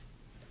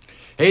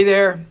Hey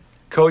there,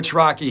 Coach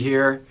Rocky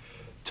here,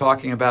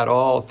 talking about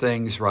all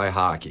things Rye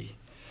hockey.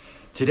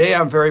 Today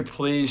I'm very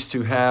pleased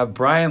to have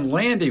Brian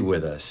Landy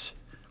with us.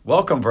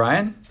 Welcome,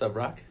 Brian. What's up,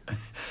 Rock?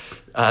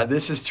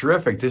 This is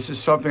terrific. This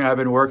is something I've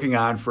been working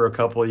on for a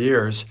couple of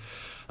years.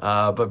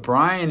 But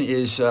Brian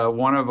is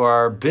one of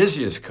our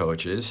busiest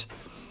coaches,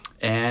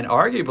 and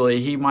arguably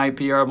he might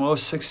be our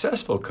most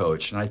successful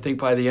coach. And I think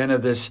by the end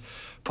of this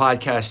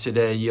podcast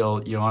today,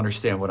 you'll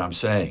understand what I'm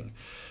saying.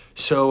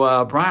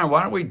 So, Brian,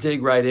 why don't we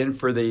dig right in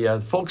for the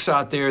folks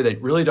out there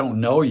that really don't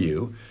know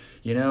you?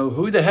 You know,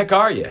 who the heck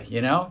are you? You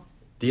know,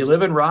 do you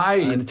live in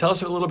Rye? Tell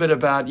us a little bit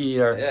about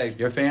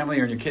your family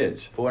and your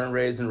kids. Born and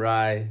raised in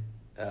Rye.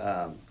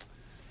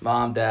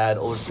 Mom, dad,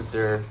 older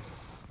sister,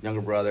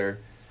 younger brother.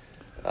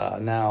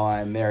 Now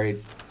I'm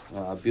married,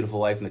 beautiful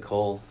wife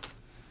Nicole,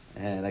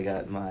 and I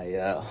got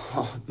my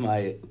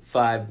my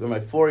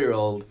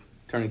 4-year-old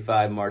turning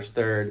 5 March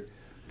 3rd,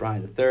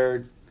 Brian the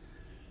 3rd.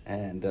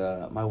 And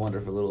my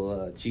wonderful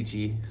little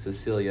Chi-Chi,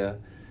 Cecilia,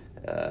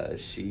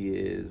 she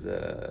is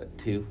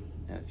 2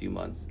 in a few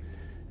months.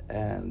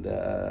 And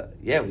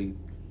we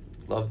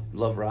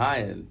love Rye.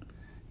 And,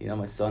 you know,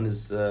 my son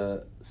is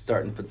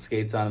starting to put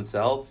skates on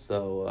himself.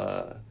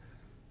 So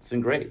it's been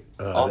great.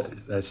 It's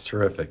awesome. That's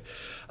terrific.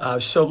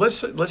 So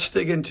let's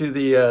dig into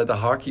the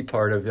hockey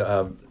part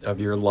of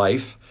your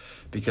life,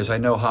 because I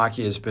know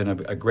hockey has been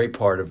a great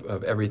part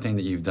of everything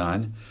that you've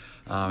done.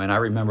 And I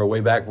remember way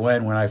back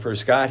when I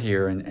first got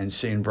here and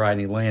seeing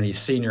Brian Landy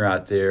Sr.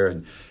 out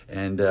there,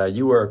 and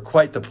you were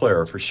quite the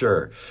player for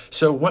sure.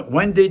 So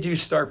when did you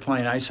start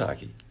playing ice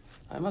hockey?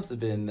 I must have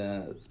been,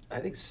 I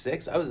think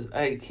 6.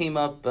 I came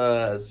up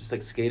as just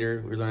like a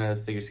skater. We were learning how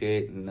to figure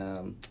skate.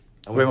 And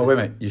Wait a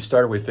minute. You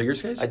started with figure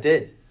skates? I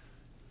did.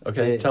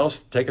 Okay,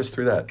 take us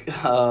through that.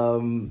 I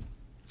don't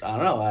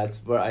know.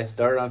 That's where I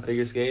started on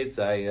figure skates.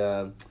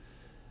 My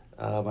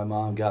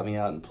mom got me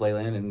out in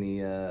Playland in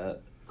the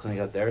clinic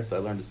out there, so I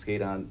learned to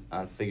skate on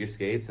figure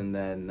skates, and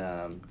then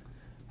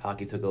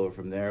hockey took over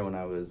from there. When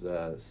I was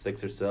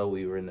 6 or so,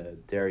 we were in the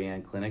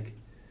Darien clinic,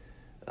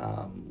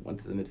 went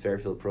to the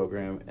Mid-Fairfield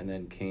program, and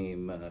then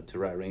came to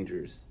Rye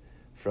Rangers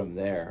from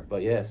there.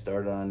 But yeah,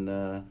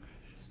 started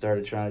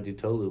trying to do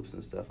toe loops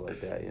and stuff like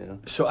that, you know.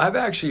 So I've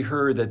actually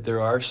heard that there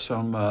are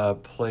some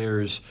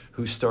players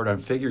who start on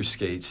figure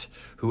skates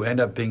who end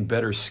up being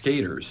better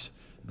skaters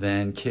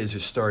than kids who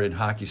start in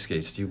hockey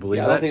skates. Do you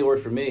believe that? I don't think it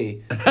worked for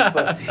me.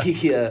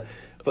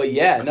 But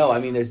yeah, no, I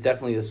mean, there's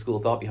definitely a school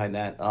of thought behind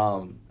that.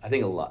 I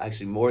think a lot,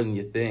 actually more than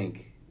you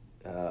think,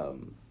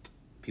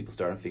 people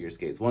start on figure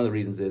skates. One of the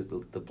reasons is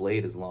the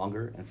blade is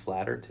longer and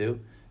flatter too.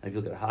 And if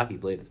you look at a hockey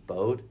blade, it's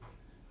bowed.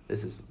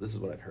 This is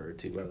what I've heard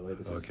too, by the way.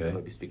 I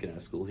might be speaking out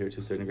of school here to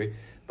a certain degree.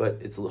 But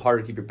it's a little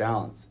harder to keep your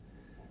balance.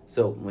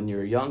 So when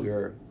you're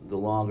younger, the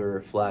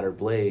longer, flatter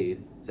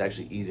blade is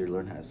actually easier to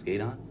learn how to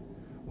skate on.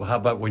 Well, how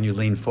about when you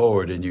lean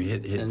forward and you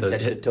hit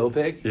catch the toe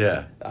pick?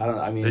 Yeah. I don't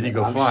know. I mean, then you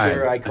go I'm flying.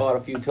 sure I caught a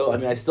few toe. I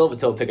mean, I still have a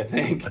toe pick, I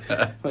think.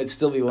 Might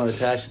still be one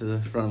attached to the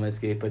front of my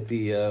skate. But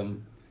no,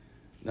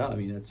 I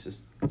mean, that's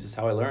just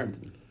how I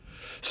learned.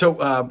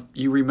 So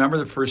you remember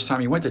the first time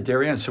you went to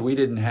Darien? So we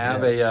didn't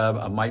have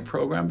a MITE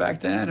program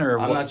back then, or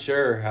I'm what? not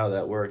sure how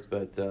that worked,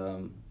 but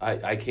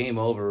I came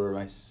over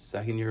my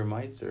second year of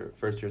MITES or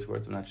first year of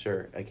sports. I'm not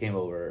sure. I came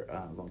over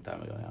a long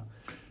time ago now.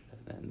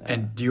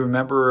 And do you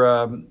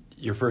remember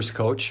your first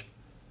coach?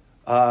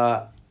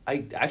 I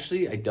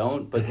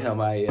don't, but you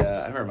know,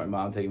 I remember my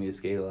mom taking me to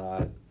skate a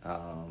lot.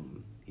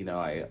 You know,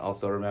 I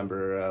also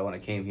remember when I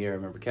came here, I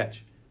remember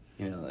Catch.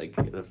 You know, like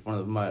one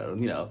of my,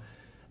 you know,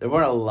 there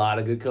weren't a lot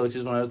of good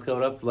coaches when I was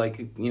coming up, like,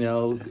 you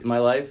know, in my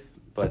life,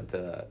 but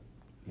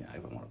yeah, I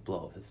don't want to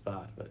blow up his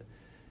spot, but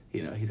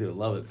you know, he's gonna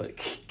love it. But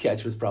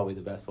Catch was probably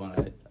the best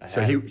one I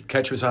so had.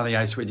 Catch was on the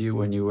ice with you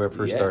when you were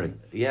first starting.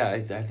 Yeah,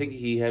 I think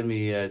he had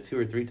me 2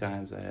 or 3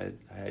 times. I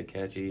had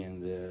Catchy,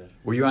 and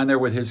were you on there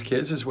with his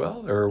kids as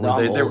well, or were no,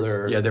 they? I'm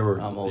older. Yeah, they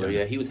were. I'm older.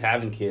 Yeah, he was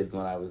having kids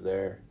when I was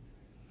there,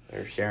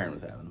 or Sharon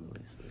was having them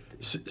at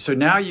least. So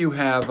now you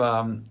have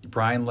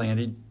Brian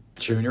Landy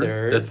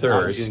Jr. the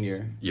third. I'm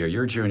junior. Yeah,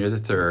 you're junior, the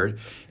third,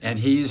 and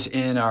he's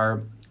in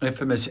our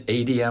infamous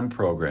ADM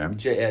program.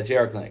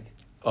 JR Clinic.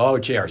 Oh,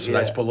 JR, so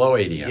that's below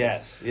ADM.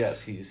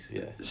 Yes, he's.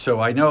 So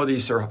I know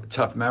these are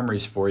tough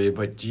memories for you,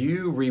 but do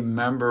you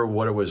remember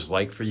what it was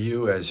like for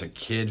you as a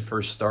kid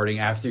first starting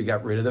after you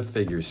got rid of the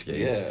figure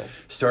skates,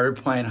 started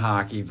playing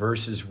hockey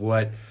versus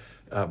what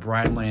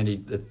Brian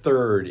Landy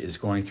III is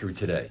going through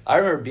today? I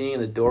remember being in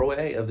the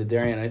doorway of the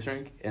Darien ice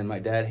rink and my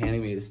dad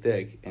handing me a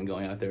stick and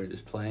going out there and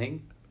just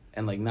playing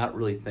and like not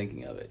really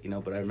thinking of it, you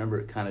know, but I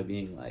remember it kind of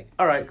being like,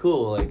 all right,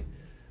 cool, like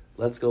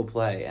let's go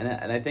play. And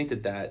I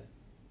think that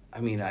I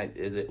mean,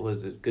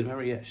 was it a good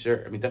memory? Yeah,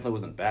 sure. I mean, definitely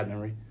wasn't a bad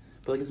memory.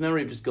 But, like, it's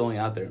memory of just going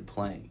out there and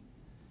playing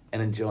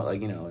and enjoying, like,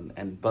 you know,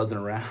 and buzzing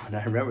around.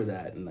 I remember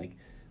that, and, like,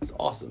 it was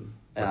awesome.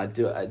 And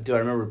do I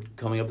remember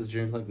coming up as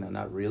junior clinic? No,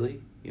 not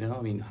really. You know,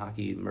 I mean,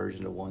 hockey merged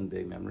into one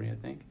big memory, I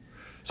think.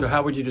 So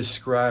how would you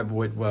describe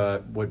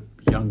what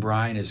young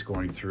Brian is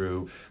going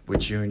through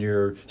with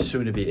junior,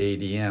 soon to be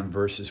ADM,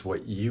 versus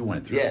what you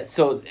went through? Yeah,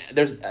 so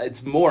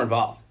it's more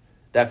involved.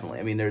 definitely.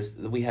 I mean,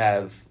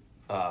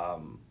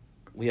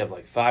 we have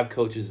like 5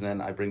 coaches, and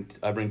then I bring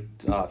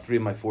 3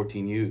 of my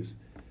 14 U's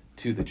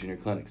to the junior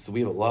clinic. So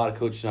we have a lot of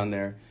coaches on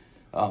there.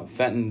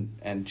 Fenton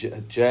and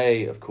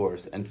Jay, of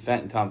course, and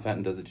Tom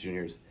Fenton does the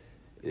juniors.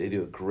 They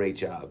do a great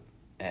job,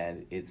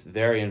 and it's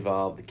very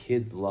involved. The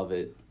kids love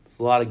it. It's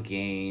a lot of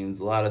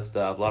games, a lot of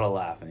stuff, a lot of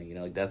laughing. You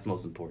know, like that's the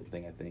most important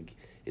thing, I think,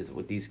 is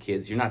with these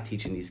kids. You're not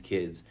teaching these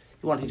kids.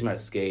 You want to teach them how to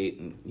skate,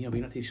 and but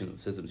you're not teaching them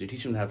systems. You're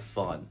teaching them to have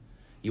fun.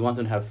 You want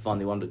them to have fun.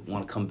 They want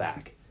to come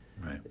back.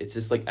 Right. It's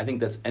just like, I think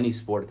that's any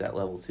sport at that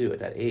level too, at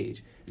that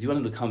age. Is you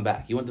want them to come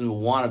back. You want them to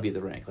want to be at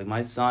the rink. Like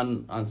my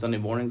son on Sunday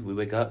mornings, we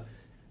wake up,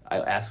 I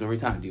ask him every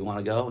time, do you want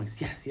to go? And he's,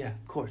 yeah,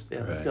 of course,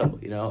 yeah, let's go.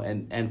 You know,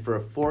 and for a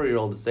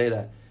 4-year-old to say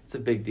that, it's a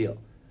big deal.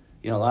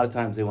 You know, a lot of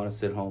times they want to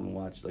sit home and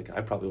watch, like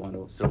I probably want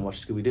to sit and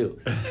watch Scooby-Doo.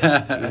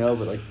 You know,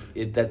 but like,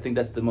 I think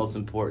that's the most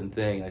important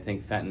thing. I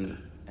think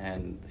Fenton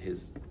and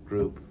his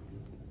group,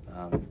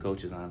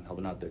 coaches on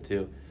helping out there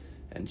too,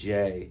 and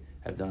Jay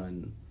have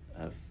done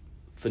a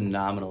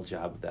phenomenal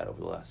job of that over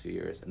the last few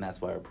years, and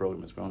that's why our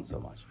program has grown so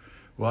much.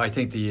 Well, I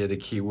think the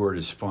key word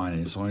is fun,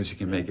 and as long as you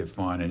can make it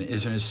fun, and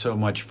isn't it so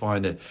much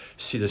fun to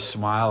see the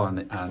smile on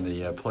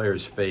the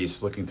player's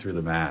face looking through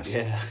the mask?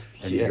 Yeah,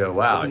 and you go,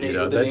 wow,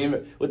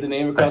 with the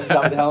name across the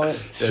top of the helmet,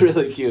 it's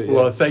really cute. Yeah.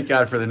 Well, thank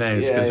God for the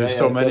names, because there's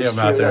so many of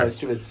them out there. No, it's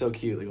true, it's so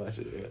cute. Like, watch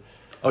it. Yeah.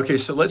 Okay,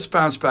 so let's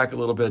bounce back a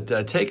little bit.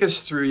 Take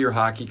us through your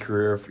hockey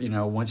career. You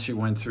know, once you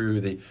went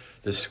through the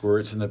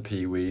squirts and the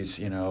peewees,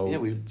 you know. Yeah,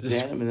 we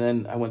Bantam, and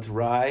then I went to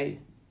Rye.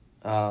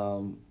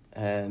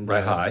 And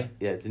Rye High.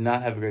 Yeah, did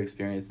not have a great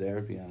experience there,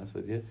 to be honest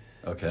with you.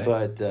 Okay.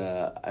 But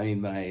I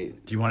mean,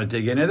 do you want to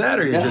dig into that,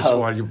 or you just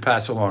want to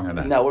pass along on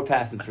that? No, we're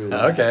passing through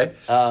that. Okay.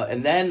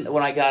 And then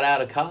when I got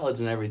out of college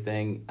and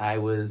everything, I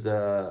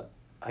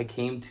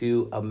came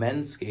to a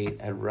men's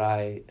skate at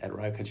Rye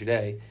Country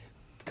Day.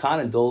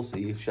 Conan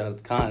Dolce, shout out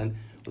to Conan,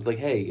 was like,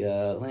 "Hey,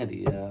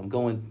 Landy, I'm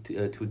going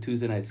to a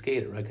Tuesday night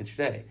skate at Rye Country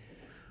Day."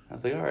 I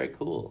was like, "All right,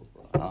 cool,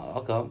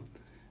 I'll come."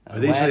 Are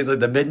these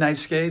the midnight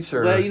skates?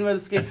 Or? Well, you know the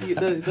skates,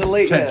 the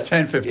late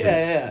 10, 15.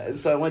 Yeah. And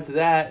so I went to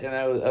that, and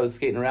I was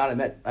skating around.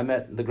 I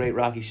met the great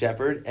Rocky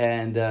Shepard,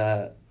 and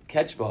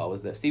Catchball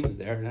was there. Steve was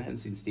there, and I hadn't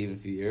seen Steve in a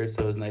few years,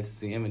 so it was nice to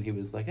see him. And he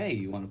was like, "Hey,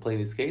 you want to play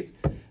these skates?"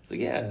 I was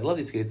like, "Yeah, I love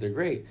these skates. They're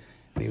great."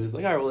 And he was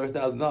like, "All right, well, they're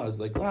 $1,000." I was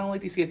like, "Well, I don't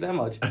like these skates that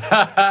much."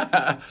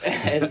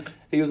 And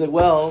he was like,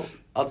 "Well,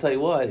 I'll tell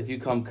you what. If you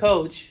come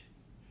coach,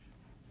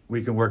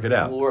 we can work it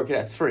out. We'll work it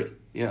out. It's free."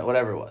 You know,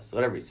 whatever it was,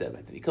 whatever he said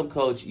back then. You come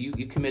coach,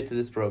 you commit to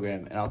this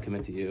program, and I'll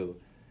commit to you,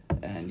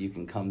 and you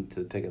can come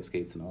to the pickup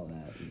skates and all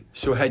that.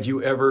 So had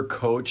you ever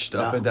coached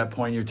up at that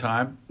point in your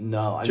time?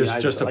 No, I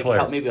just a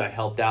player. Maybe I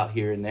helped out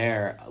here and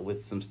there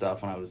with some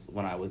stuff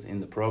when I was in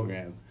the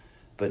program,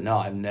 but no,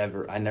 I had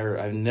never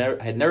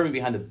been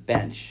behind the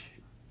bench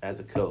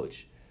as a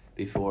coach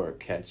before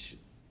Catch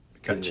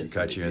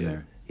got you in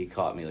there. He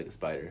caught me like a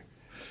spider.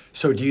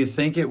 So do you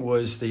think it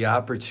was the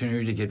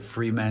opportunity to get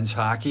free men's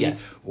hockey?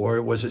 Yes.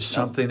 Or was it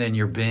something in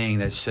your being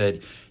that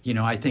said, you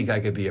know, I think I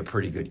could be a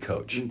pretty good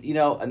coach? You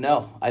know,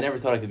 no. I never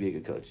thought I could be a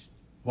good coach.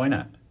 Why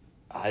not?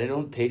 I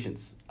don't have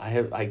patience.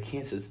 I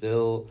can't sit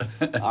still.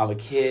 I'm a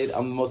kid.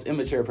 I'm the most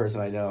immature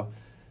person I know.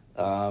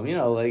 You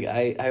know, like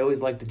I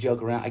always like to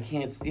joke around. I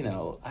can't, you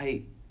know,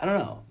 I don't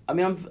know. I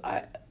mean,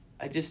 I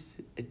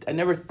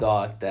never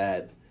thought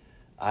that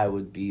I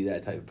would be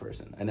that type of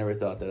person. I never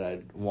thought that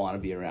I'd want to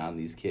be around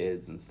these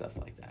kids and stuff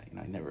like that. You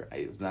know,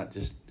 it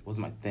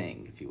wasn't my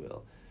thing, if you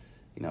will.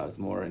 You know, I was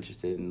more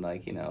interested in,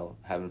 like, you know,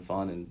 having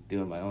fun and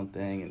doing my own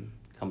thing and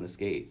coming to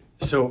skate.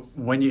 So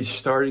when you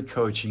started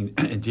coaching,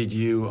 did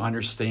you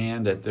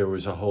understand that there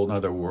was a whole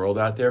nother world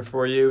out there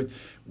for you?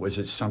 Was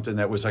it something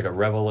that was like a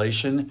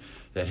revelation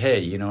that, hey,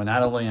 you know,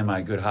 not only am I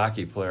a good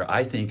hockey player,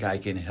 I think I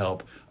can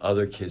help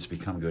other kids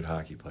become good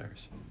hockey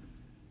players?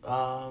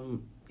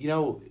 You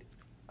know,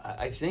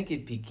 I think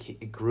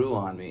it grew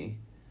on me,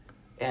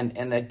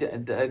 and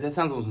that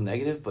sounds almost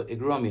negative, but it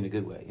grew on me in a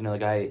good way. You know,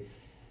 like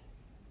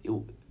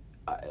you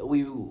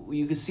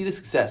can see the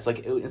success.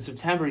 Like in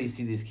September, you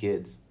see these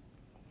kids,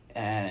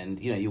 and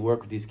you know you work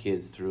with these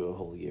kids through a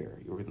whole year.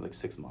 You work with them like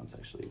 6 months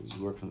actually.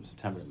 You work from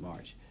September to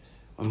March.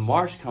 When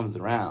March comes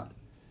around,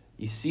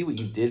 you see what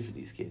you did for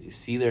these kids. You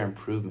see their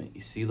improvement.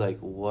 You see like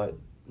what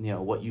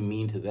you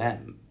mean to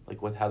them, like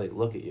how they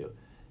look at you,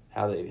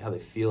 how they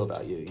feel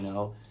about you. You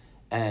know.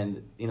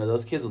 And, you know,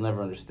 those kids will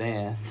never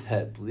understand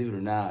that, believe it or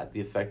not, the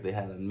effect they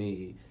had on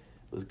me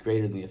was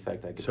greater than the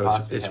effect I could possibly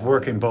have. So it's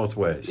working both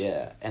ways.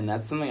 Yeah, and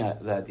that's something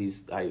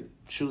I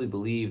truly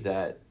believe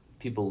that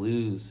people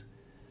lose,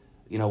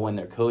 you know, when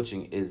they're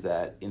coaching, is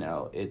that, you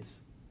know,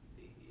 it's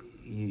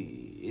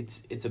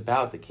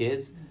about the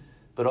kids,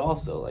 but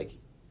also, like,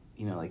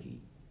 you know, like,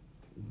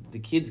 the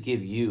kids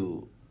give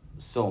you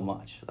so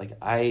much. Like,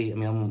 I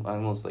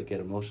almost, like,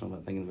 get emotional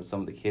about thinking about some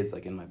of the kids,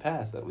 like, in my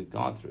past that we've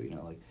gone through, you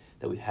know, like,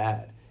 that we've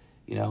had,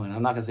 you know, and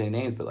I'm not gonna say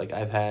names, but like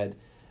I've had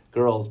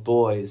girls,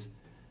 boys,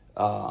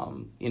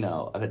 you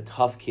know, I've had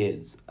tough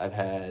kids, I've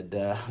had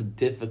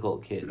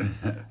difficult kids,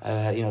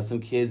 you know, some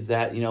kids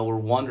that, you know, were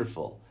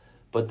wonderful,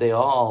 but they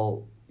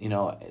all,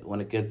 when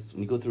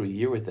you go through a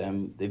year with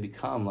them, they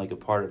become like a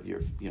part of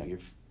your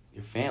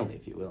family,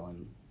 if you will,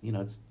 and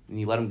and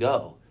you let them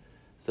go,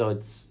 so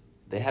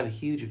they have a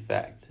huge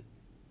effect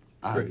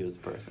on you as a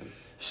person.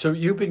 So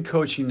you've been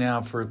coaching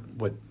now for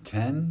what,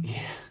 10?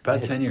 Yeah,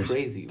 about 10 years.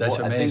 Crazy. That's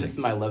amazing. I think this is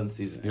my 11th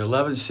season. Your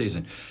 11th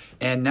season,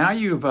 and now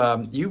you've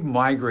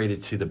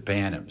migrated to the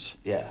Bantams.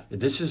 Yeah.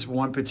 This is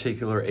one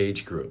particular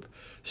age group.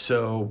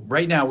 So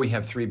right now we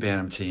have 3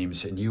 Bantam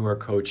teams, and you are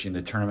coaching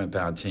the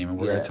tournament-bound team, and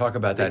we're going to talk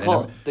about that.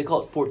 They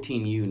call it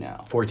 14U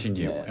now. 14U,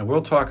 yeah. And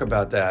we'll talk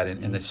about that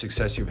and the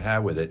success you've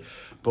had with it.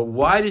 But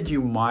why did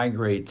you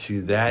migrate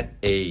to that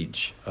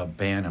age of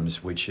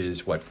Bantams, which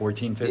is what,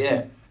 14, 15?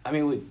 Yeah, I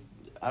mean,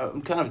 I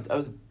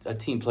was a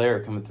team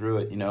player coming through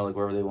it, like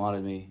wherever they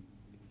wanted me.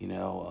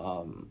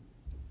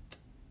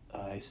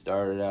 I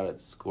started out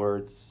at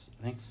Squirts,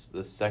 I think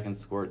the second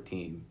Squirt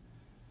team,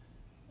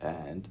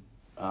 and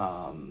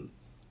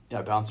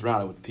I bounced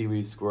around with Pee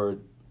Wee, Squirt.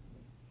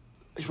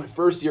 Actually, my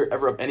first year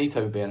ever of any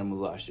type of Bantam was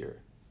last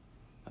year.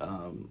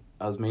 I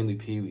was mainly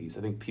Pee Wees.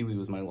 I think Pee Wee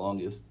was my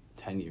longest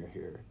tenure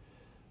here,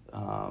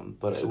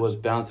 but it was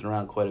bouncing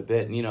around quite a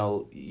bit. And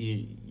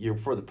you're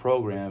for the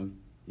program.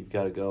 You've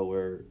got to go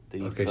where they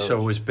Okay, coach. so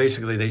it was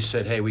basically they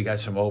said, hey, we got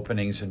some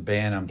openings in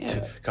Bantam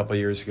a couple of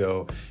years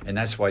ago, and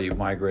that's why you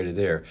migrated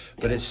there.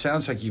 But it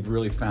sounds like you've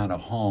really found a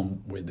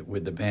home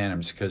with the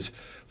Bantams, because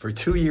for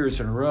 2 years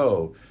in a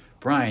row,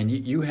 Brian,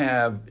 you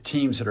have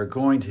teams that are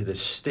going to the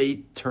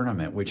state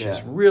tournament, which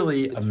is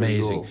really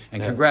amazing. Cool.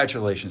 And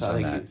congratulations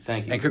on that.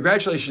 Thank you. And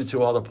congratulations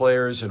to all the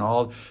players and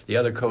all the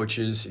other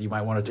coaches you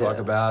might want to talk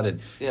about,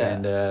 and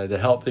the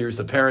helpers,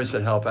 the parents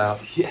that help out.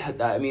 Yeah,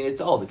 I mean,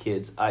 it's all the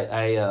kids.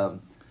 I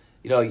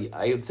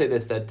would say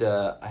this, that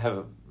I have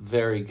a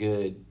very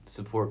good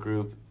support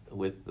group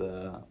with,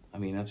 not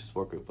just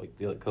support group, like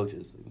the other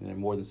coaches. They're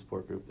more than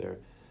support group.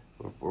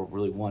 We're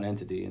really one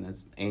entity, and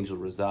that's Angel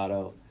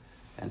Rosado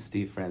and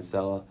Steve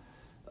Francella.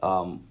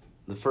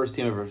 The first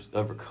team I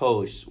ever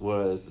coached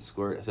was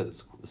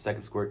the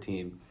second Squirt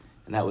team,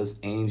 and that was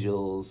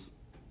Angel's.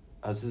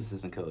 I was his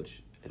assistant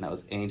coach, and that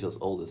was Angel's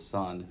oldest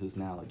son, who's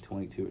now like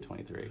 22 or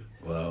 23.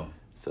 Wow.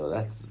 So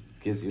that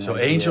gives you. So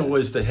Angel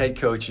was the head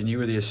coach, and you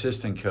were the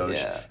assistant coach,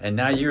 and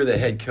now you're the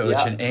head coach,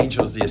 and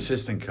Angel's the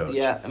assistant coach.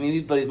 Yeah, I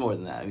mean, but he's more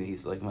than that. I mean,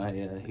 he's like my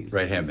he's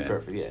right hand man.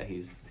 Perfect. Yeah,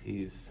 he's.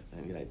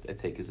 I mean, I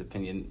take his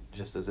opinion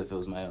just as if it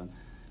was my own.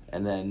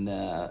 And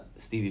then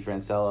Stevie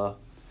Francella,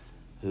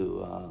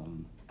 who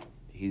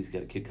he's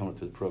got a kid coming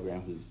through the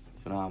program who's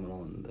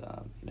phenomenal,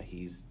 and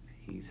he's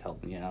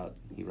helped me out.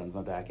 He runs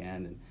my back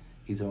end, and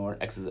he's a more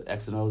X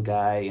and O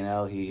guy.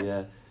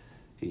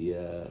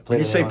 When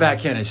you say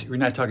back end, you're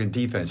not talking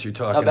defense. You're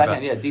talking back about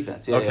end, yeah,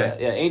 defense. Yeah, okay.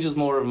 Yeah. Angel's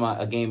more of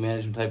a game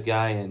management type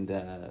guy, and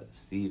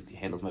Steve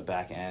handles my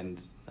back end,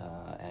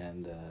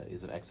 and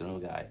is an X and O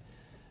guy.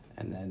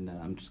 And then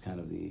I'm just kind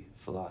of the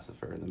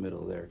philosopher in the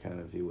middle there, kind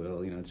of, if you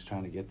will. Just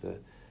trying to get the,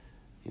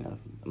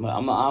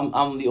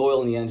 I'm the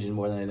oil in the engine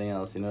more than anything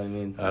else. You know what I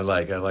mean? I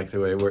like the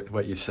way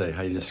what you say,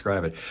 how you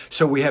describe it.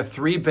 So we have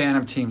 3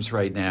 Bantam teams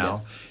right now,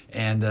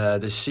 and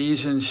the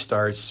season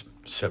starts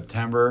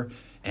September,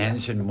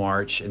 ends in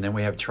March, and then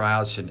we have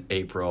tryouts in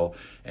April,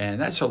 and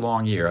that's a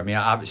long year. I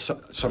mean,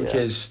 some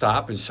kids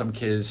stop, and some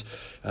kids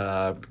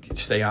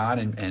stay on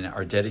and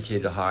are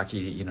dedicated to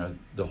hockey,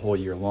 the whole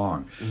year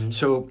long. Mm-hmm.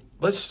 So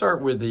let's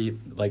start with the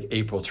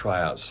April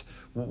tryouts.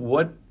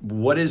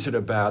 What is it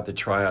about the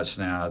tryouts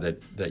now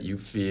that you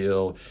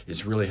feel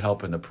is really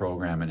helping the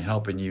program and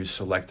helping you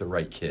select the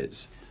right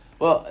kids?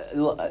 Well,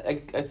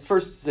 I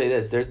first say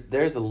this: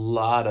 there's a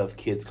lot of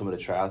kids coming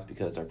to tryouts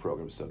because our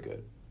program is so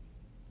good.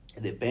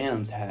 The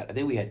Bantams I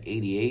think we had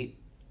 88,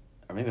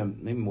 or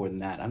maybe more than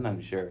that. I'm not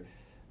even sure. I'm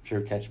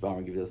sure Ketchbaum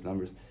will give you those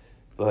numbers.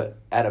 But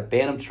at a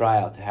Bantam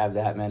tryout, to have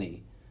that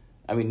many,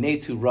 I mean,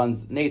 Nate's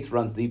runs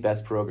the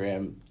best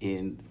program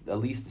in at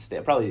least the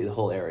state, probably the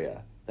whole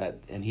area.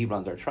 And he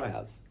runs our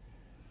tryouts.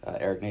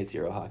 Eric Nate's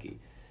Hero Hockey,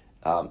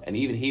 and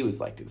even he was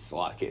like, "This is a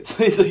lot of kids."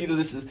 So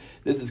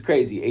this is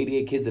crazy.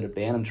 88 kids at a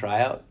Bantam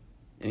tryout.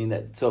 I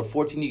mean, so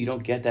 14U, you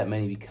don't get that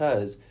many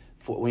because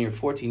when you're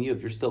 14U,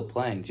 if you're still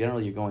playing,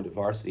 generally you're going to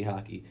varsity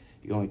hockey.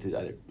 You're going to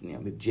either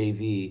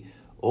JV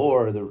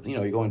or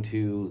you're going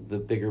to the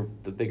bigger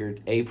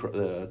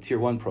tier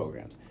 1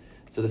 programs.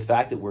 So the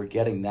fact that we're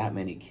getting that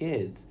many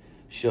kids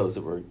shows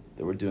that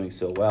we're doing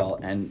so well.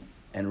 And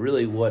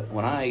really,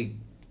 when I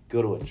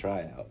go to a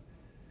tryout,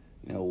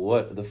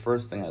 the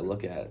first thing I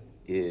look at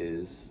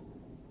is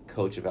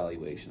coach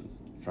evaluations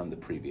from the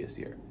previous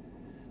year.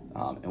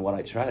 And what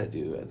I try to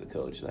do as a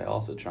coach is I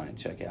also try and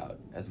check out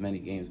as many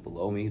games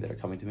below me that are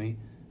coming to me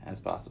as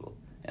possible.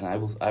 And I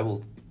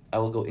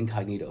will go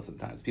incognito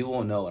sometimes. People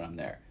won't know when I'm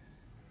there.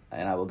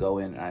 And I will go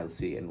in and I will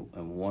see. And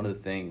one of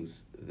the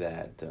things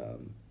that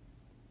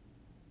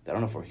I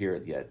don't know if we're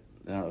here yet.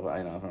 I don't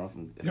know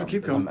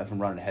if I'm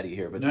running ahead of you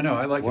here. But no,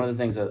 I like one of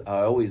the things that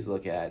I always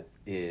look at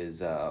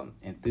is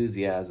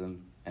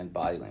enthusiasm and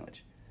body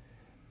language.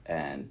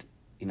 And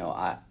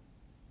I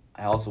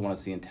also want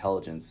to see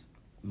intelligence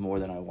more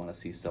than I want to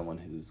see someone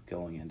who's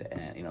going end to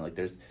end.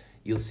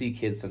 you'll see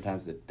kids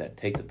sometimes that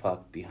take the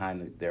puck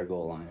behind their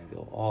goal line and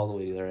go all the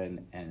way to their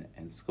end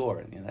and score.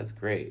 And that's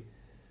great.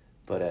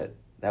 But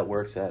that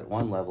works at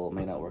one level, it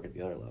may not work at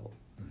the other level.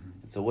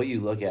 And so what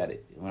you look at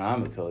it when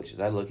I'm a coach is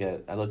I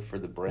look for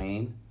the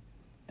brain,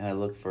 and I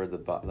look for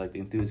the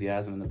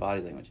enthusiasm and the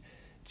body language.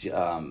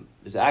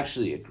 There's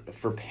actually,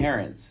 for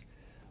parents,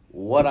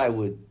 what I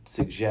would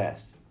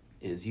suggest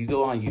is you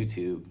go on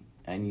YouTube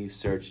and you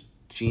search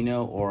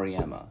Gino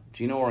Auriemma.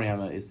 Gino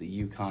Auriemma is the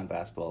UConn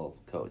basketball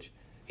coach.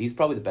 He's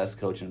probably the best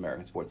coach in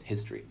American sports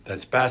history.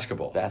 That's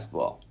basketball.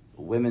 Basketball.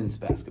 Women's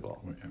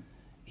basketball. Yeah.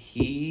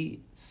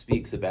 He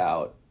speaks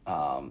about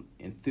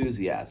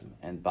enthusiasm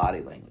and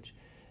body language.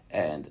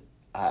 And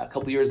a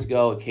couple years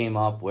ago, it came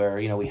up where,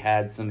 we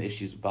had some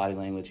issues with body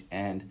language.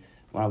 And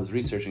when I was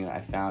researching it,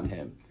 I found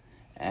him.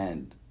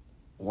 And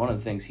one of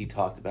the things he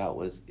talked about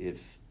was if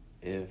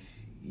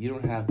you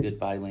don't have good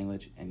body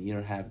language and you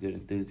don't have good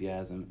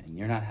enthusiasm and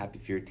you're not happy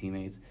for your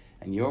teammates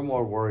and you're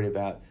more worried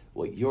about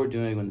what you're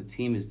doing when the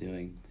team is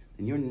doing,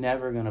 then you're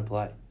never going to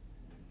play.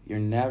 You're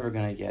never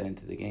going to get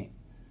into the game.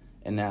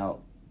 And now,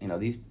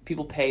 these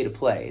people pay to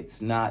play.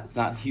 It's not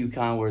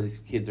UConn where these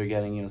kids are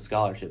getting,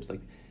 scholarships.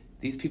 Like,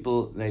 these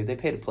people, they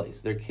pay to play,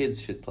 so their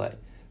kids should play.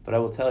 But I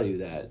will tell you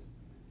that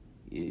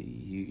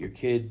your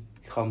kid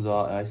comes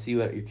off, I see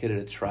your kid at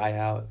a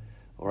tryout,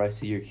 or I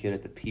see your kid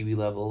at the Pee Wee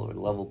level or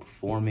level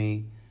before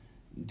me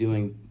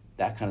doing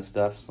that kind of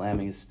stuff,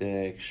 slamming his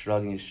stick,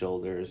 shrugging his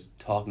shoulders,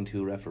 talking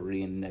to a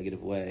referee in a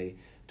negative way,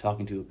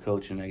 talking to a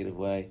coach in a negative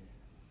way.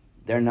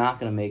 They're not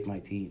going to make my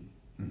team.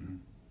 Mm-hmm.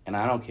 And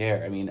I don't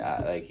care. I mean,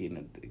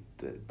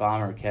 the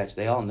bomber catch,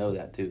 they all know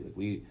that too.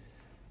 We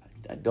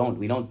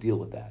don't deal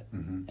with that.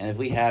 Mm-hmm. And if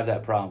we have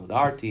that problem with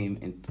our team,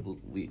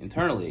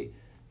 internally,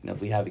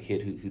 if we have a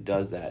kid who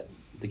does that,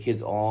 the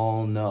kids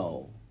all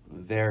know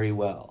very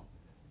well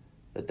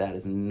that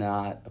is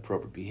not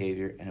appropriate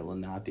behavior, and it will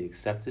not be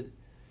accepted,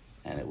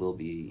 and it will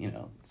be,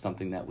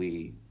 something that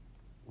we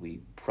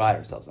pride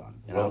ourselves on.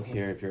 And I don't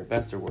care if you're a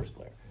best or worst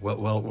player.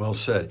 Well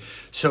said.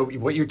 So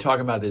what you're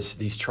talking about is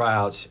these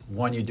tryouts.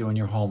 One, you're doing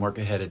your homework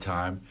ahead of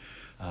time.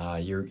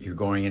 You're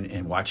going in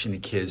and watching the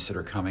kids that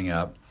are coming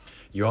up.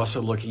 You're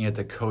also looking at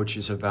the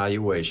coaches'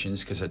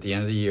 evaluations, because at the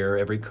end of the year,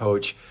 every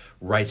coach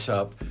writes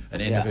up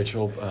an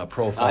individual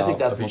profile I think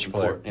that's of each most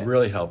player. important. Yeah.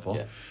 Really helpful.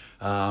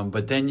 Yeah.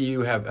 But then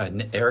you have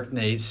Eric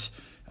Nates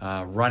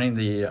running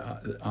the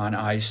on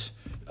ice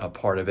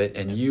part of it,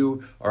 and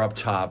you are up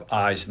top,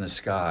 eyes in the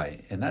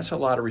sky. And that's a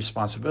lot of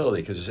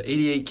responsibility, because there's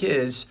 88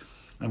 kids,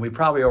 and we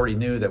probably already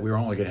knew that we were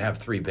only going to have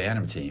 3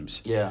 Bantam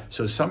teams. Yeah.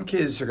 So some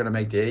kids are going to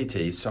make the A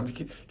team, some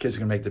kids are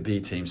going to make the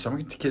B team,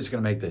 some kids are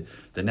going to make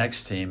the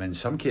next team, and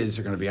some kids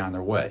are going to be on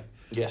their way.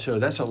 Yeah. So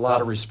that's a lot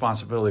of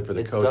responsibility for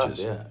the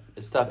coaches. Tough, yeah.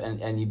 It's tough,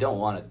 and you don't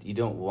want it. You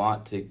don't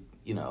want to,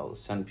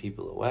 send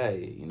people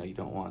away. You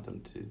don't want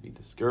them to be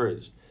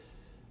discouraged.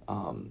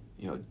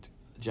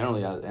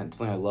 Generally, and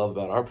something I love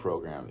about our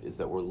program is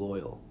that we're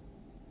loyal.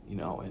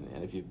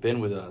 And if you've been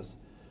with us,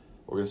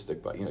 we're going to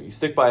stick by, you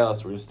stick by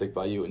us, we're going to stick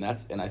by you. And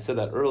I said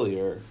that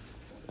earlier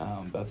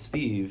about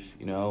Steve,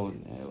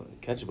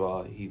 catch a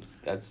ball,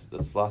 that's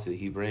the philosophy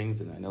he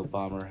brings, and I know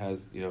Bomber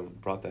has,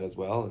 brought that as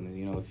well.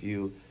 And if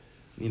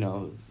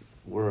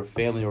we're a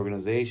family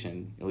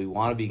organization, we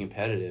want to be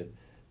competitive,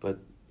 but,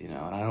 and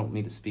I don't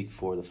mean to speak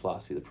for the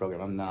philosophy of the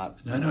program. I'm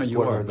not. No,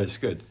 you are, but it's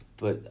good.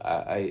 But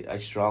I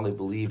strongly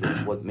believe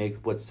that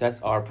what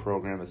sets our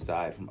program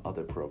aside from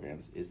other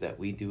programs is that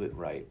we do it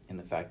right, in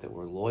the fact that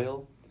we're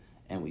loyal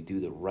and we do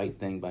the right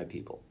thing by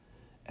people.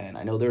 And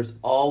I know there's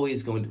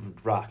always going to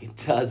rock. It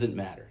doesn't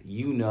matter.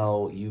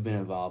 You've been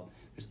involved.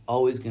 There's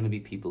always going to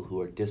be people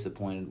who are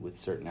disappointed with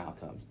certain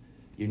outcomes.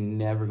 You're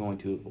never going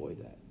to avoid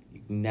that.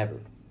 Never.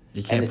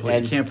 You can't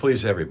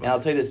please everybody. And I'll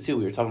tell you this too.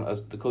 We were talking.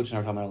 The coach and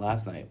I were talking about it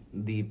last night.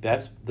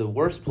 The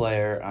worst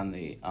player on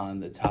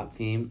the top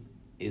team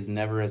is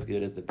never as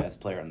good as the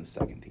best player on the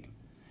second team.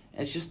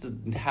 And it's just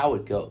how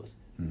it goes.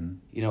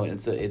 Mm-hmm.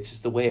 And so it's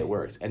just the way it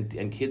works.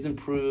 And kids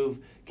improve,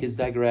 kids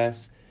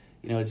digress.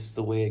 It's just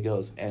the way it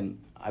goes. And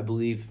I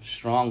believe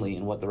strongly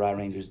in what the Rye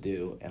Rangers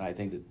do, and I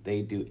think that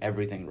they do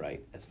everything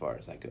right as far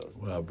as that goes.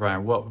 Well,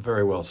 Brian,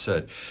 very well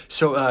said.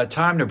 So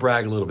time to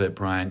brag a little bit,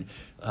 Brian.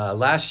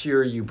 Last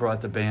year you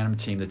brought the Bantam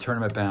team, the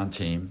tournament-bound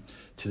team,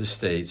 to the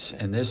States,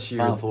 and this year...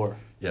 Final Four.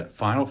 Yeah,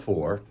 Final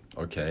Four,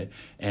 okay.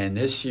 And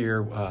this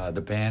year,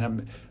 the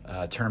Bantam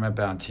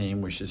tournament-bound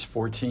team, which is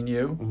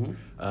 14U,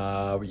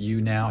 mm-hmm.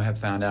 You now have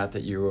found out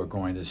that you are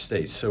going to the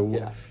States.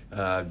 So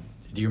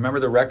do you remember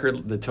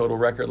the total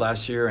record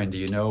last year, and do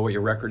you know what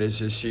your record is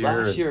this year?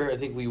 Last year, I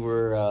think we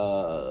were...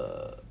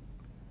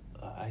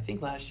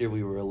 last year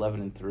we were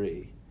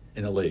 11-3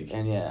 in the league.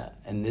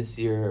 And this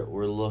year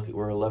we're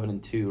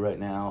 11-2 right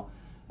now.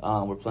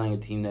 We're playing a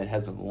team that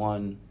hasn't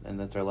won, and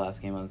that's our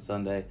last game on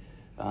Sunday.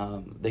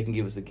 They can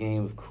give us a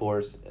game, of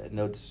course.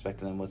 No disrespect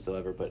to them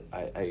whatsoever, but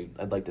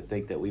I'd like to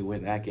think that we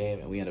win that game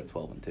and we end up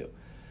 12-2.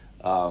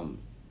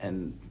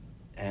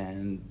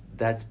 And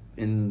that's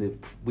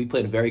we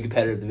played a very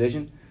competitive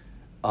division,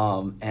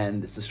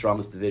 and it's the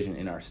strongest division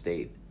in our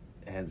state.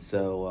 And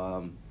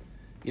so,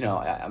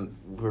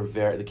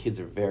 the kids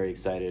are very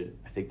excited.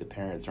 I think the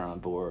parents are on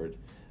board.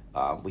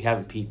 We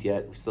haven't peaked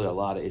yet. We still got a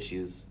lot of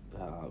issues,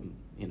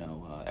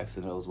 X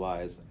and O's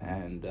wise,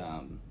 and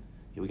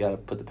we got to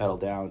put the pedal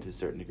down to a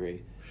certain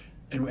degree.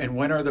 And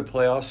when are the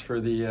playoffs for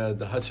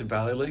the Hudson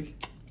Valley League?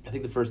 I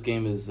think the first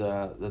game is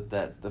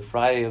the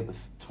Friday of the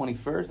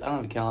 21st. I don't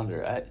have a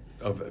calendar.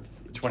 Of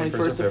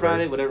 21st of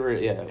Friday, whatever.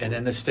 Yeah. And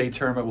then the state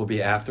tournament will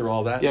be after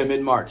all that. Yeah,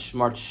 mid-March,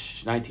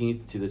 March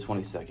 19th to the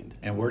 22nd.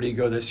 And where do you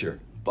go this year?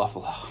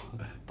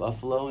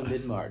 Buffalo in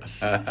mid-March.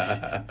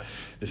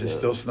 Is it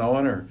still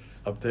snowing or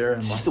up there?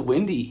 It's just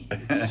windy.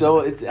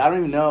 So I don't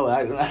even know.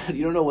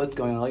 You don't know what's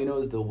going on. All you know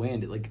is the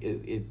wind.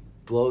 It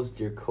blows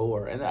to your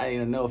core.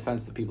 And no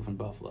offense to people from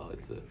Buffalo.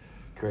 It's a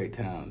great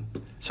town.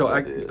 So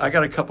I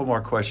got a couple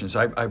more questions.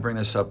 I bring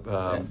this up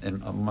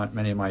in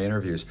many of my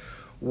interviews.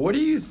 What do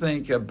you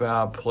think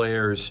about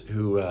players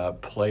who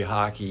play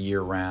hockey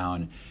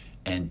year-round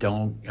and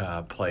don't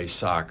play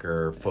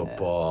soccer,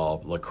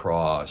 football,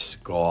 lacrosse,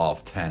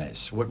 golf,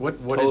 tennis? What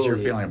totally. Is your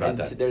feeling about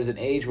that? There's an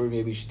age where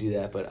maybe you should do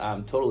that, but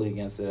I'm totally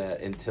against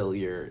it until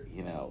you're,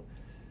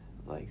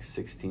 like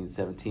 16,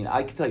 17.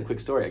 I can tell you a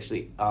quick story,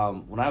 actually.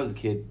 When I was a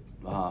kid,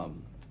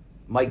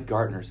 Mike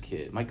Gartner's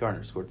kid. Mike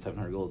Gartner scored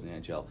 700 goals in the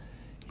NHL.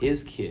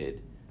 His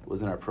kid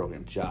was in our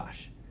program,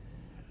 Josh.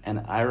 And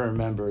I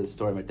remember the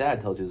story my dad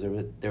tells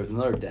you. There was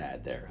another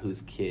dad there whose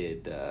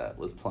kid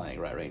was playing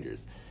Rye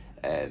Rangers.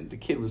 And the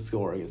kid was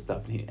scoring and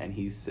stuff. And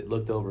he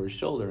looked over his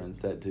shoulder and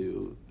said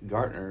to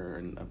Gartner,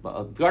 and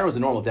Gartner was a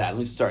normal dad. Let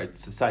me start.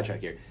 It's a sidetrack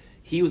here.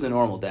 He was a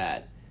normal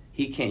dad.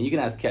 You can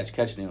ask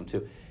Catch knew him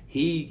too.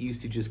 He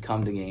used to just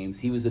come to games.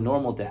 He was a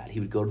normal dad. He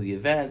would go to the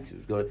events.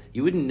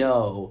 You wouldn't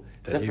know.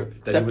 That he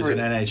was an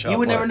NHL player. You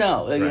would never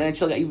know. Like, right. An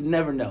NHL guy, you would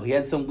never know. He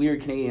had some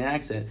weird Canadian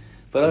accent.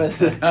 But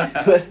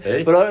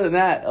other than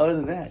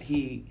that,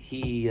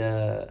 he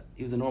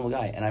was a normal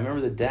guy. And I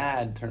remember the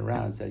dad turned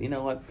around and said, "You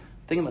know what? I'm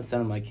thinking about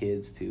sending my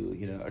kids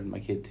to, or my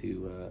kid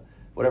to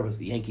whatever it was,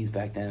 the Yankees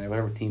back then, or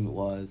whatever team it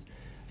was,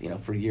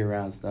 for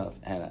year-round stuff."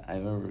 And I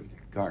remember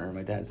Gartner,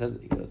 my dad, says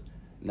it. He goes,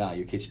 "No,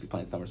 your kid should be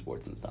playing summer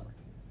sports in the summer."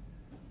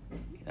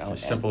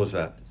 Simple as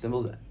that.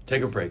 Simple as that.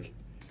 Take a break.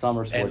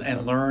 Summer sports.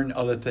 And learn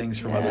other things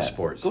from other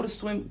sports. Go to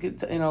swim.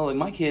 Like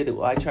my kid,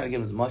 I try to give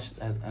him as much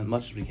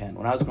as we can.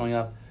 When I was growing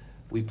up,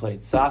 we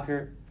played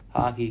soccer,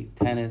 hockey,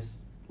 tennis,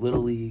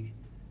 little league,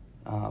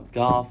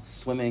 golf,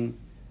 swimming.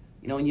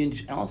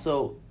 And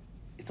also,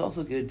 it's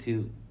also good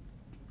to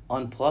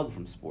unplug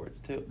from sports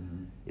too.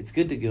 Mm-hmm. It's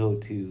good to go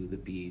to the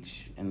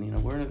beach,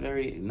 and we're in a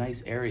very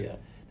nice area.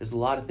 There's a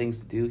lot of things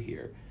to do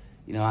here.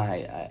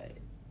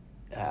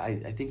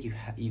 I think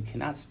you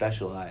cannot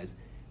specialize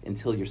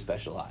until you're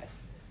specialized.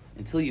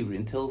 Until you're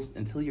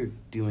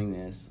doing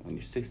this when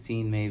you're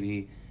 16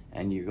 maybe,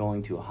 and you're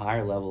going to a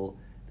higher level.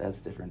 That's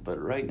different. But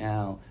right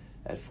now,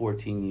 at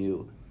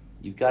 14,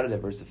 you've got to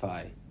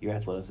diversify your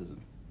athleticism.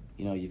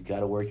 You've got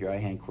to work your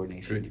eye-hand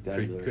coordination.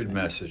 Good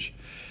message.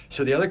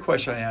 So the other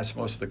question I ask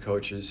most of the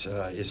coaches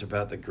is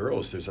about the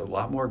girls. There's a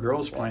lot more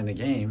girls playing the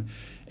game,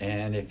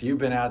 and if you've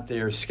been out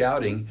there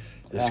scouting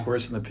this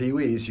course in the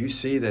Pee-wees, you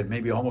see that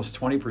maybe almost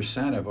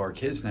 20% of our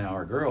kids now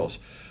are girls.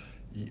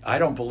 I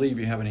don't believe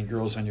you have any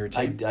girls on your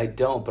team. I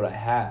don't, but I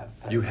have.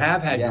 You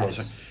have had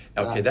girls.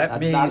 Okay, that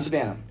means. Not the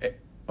Bantam.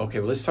 Okay,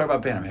 well, let's talk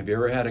about Bantam. Have you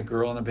ever had a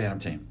girl on the Bantam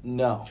team?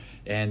 No.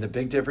 And the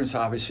big difference,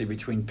 obviously,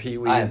 between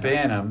Pee-wee and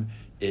Bantam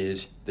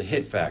is the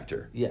hit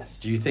factor. Yes.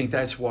 Do you think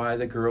that's why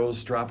the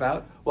girls drop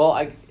out? Well,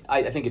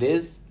 I think it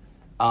is,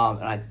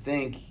 and I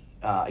think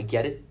I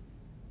get it.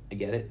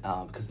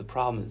 Because the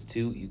problem is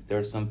too, there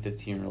are some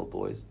 15-year-old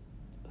boys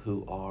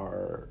who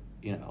are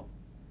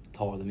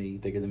taller than me,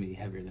 bigger than me,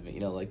 heavier than me.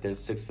 Like they're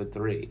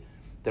 6'3".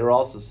 There are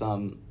also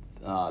some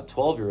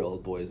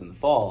 12-year-old boys in the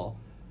fall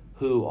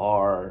who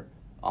are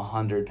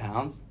 100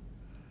 pounds.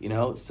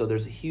 So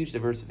there's a huge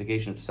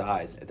diversification of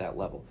size at that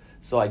level.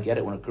 So I get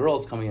it. When a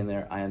girl's coming in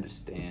there, I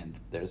understand.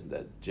 There's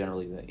that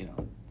generally that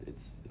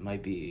it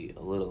might be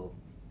a little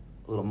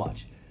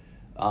much.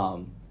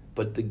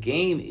 But the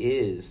game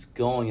is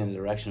going in a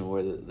direction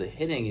where the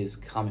hitting is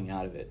coming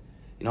out of it.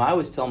 I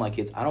always tell my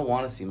kids, I don't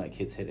want to see my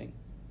kids hitting.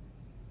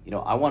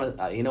 I want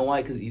to, why?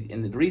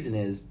 And the reason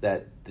is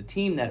that the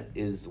team that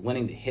is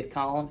winning the hit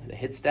column, the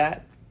hit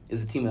stat,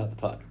 is the team without the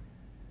puck.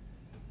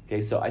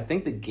 Okay, so I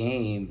think the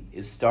game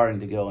is starting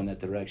to go in that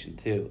direction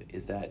too.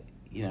 Is that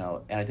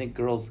and I think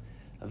girls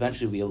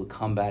eventually will be able to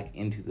come back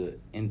into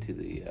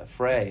the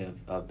fray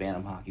of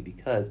Bantam hockey,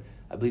 because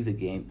I believe the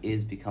game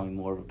is becoming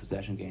more of a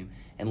possession game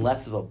and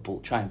less of a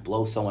try and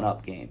blow someone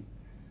up game.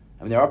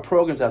 I mean, there are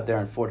programs out there,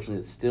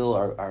 unfortunately, that still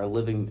are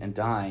living and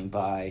dying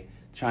by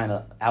trying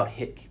to out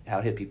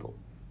hit people.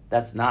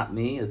 That's not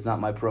me. It's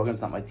not my program.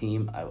 It's not my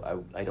team.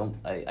 I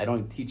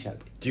don't teach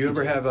that. Do you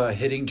ever have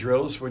hitting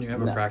drills when you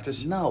have a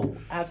practice? No,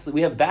 absolutely.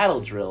 We have battle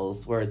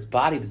drills where it's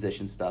body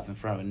position stuff in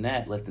front of a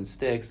net, lifting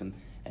sticks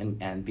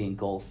and being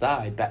goal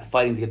side,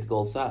 fighting to get the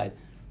goal side.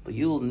 But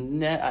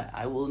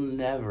I will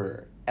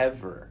never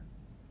ever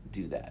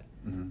do that.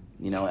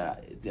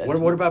 Mm-hmm.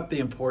 What about the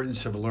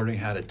importance of learning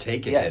how to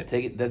take a hit?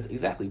 Take it. That's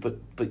exactly. But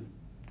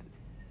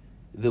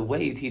the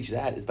way you teach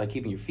that is by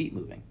keeping your feet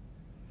moving.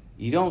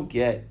 You don't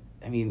get,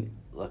 I mean,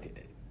 look,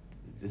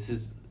 this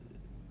is,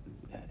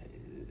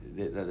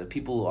 the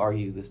people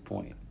argue this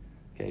point,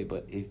 okay?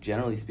 But if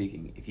generally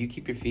speaking, if you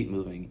keep your feet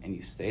moving and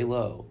you stay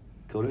low,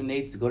 go to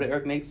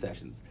Eric Nate's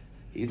sessions.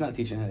 He's not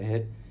teaching how to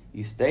hit.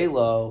 You stay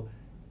low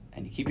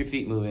and you keep your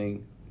feet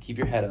moving, keep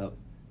your head up,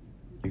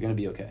 you're going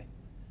to be okay.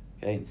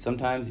 Okay? And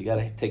sometimes you got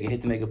to take a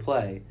hit to make a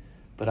play,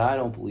 but I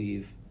don't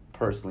believe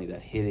personally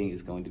that hitting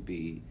is going to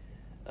be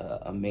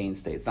a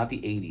mainstay. It's not the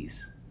 80s.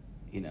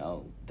 You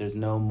know, there's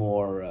no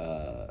more,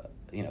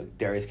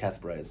 Darius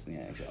Kasparov in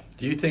the NHL.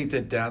 Do you think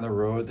that down the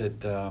road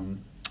that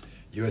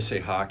USA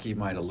Hockey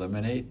might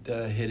eliminate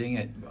hitting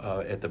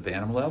at the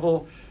Bantam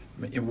level?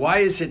 Why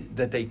is it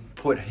that they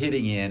put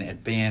hitting in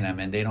at Bantam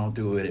and they don't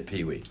do it at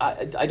Pee Wee?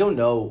 I don't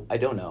know.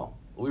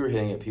 We were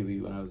hitting at Pee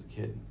Wee when I was a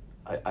kid.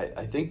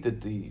 I think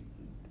that the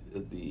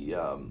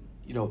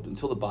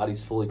until the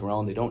body's fully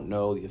grown, they don't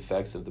know the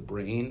effects of the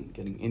brain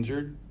getting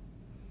injured.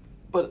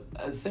 But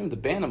the same with the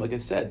Bantam, like I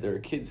said, there are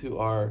kids who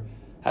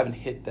haven't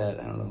hit that.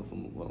 I don't know if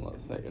I'm well enough to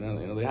say,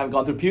 they haven't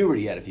gone through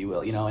puberty yet, if you will,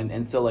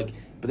 and so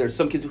but there's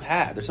some kids who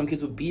have. There's some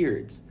kids with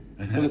beards,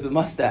 some kids with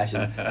mustaches,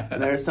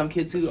 and there are some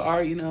kids who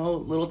are,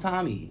 little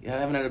Tommy,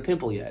 haven't had a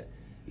pimple yet,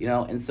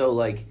 and so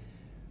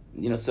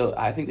so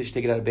I think they should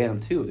take it out of Bantam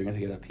too. If they're gonna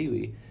take it out of Pee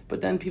Wee.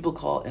 But then people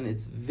call, and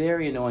it's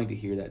very annoying to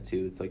hear that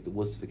too. It's like the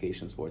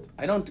wussification of sports.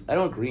 I don't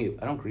agree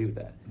with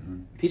that.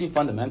 Mm-hmm. Teaching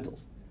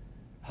fundamentals.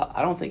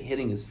 I don't think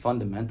hitting is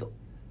fundamental.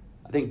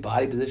 I think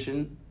body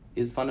position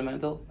is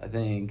fundamental. I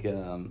think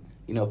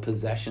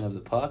possession of the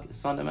puck is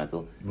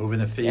fundamental. Moving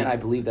the feet. And I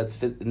believe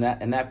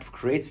that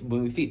creates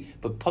moving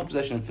feet. But puck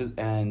possession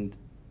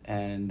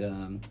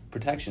and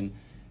protection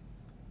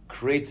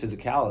creates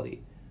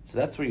physicality. So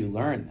that's where you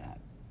learn that.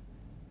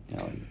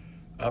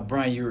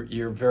 Brian,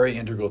 you're very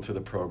integral to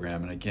the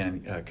program, and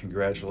again,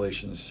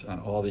 congratulations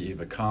on all that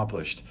you've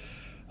accomplished.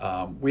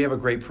 We have a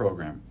great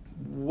program.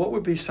 What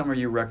would be some of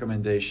your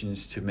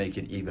recommendations to make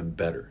it even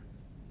better?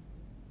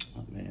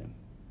 Oh man,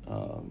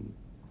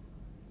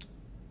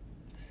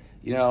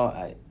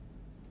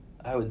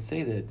 I would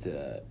say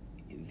that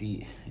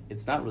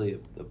it's not really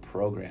a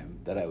program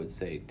that I would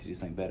say to do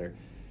something better.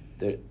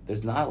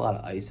 There's not a lot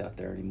of ice out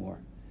there anymore.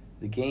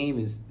 The game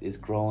is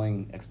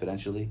growing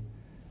exponentially,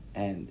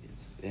 and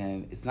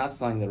it's not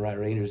something that Rye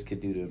Rangers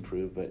could do to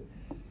improve, but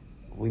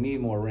we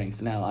need more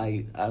rinks. Now,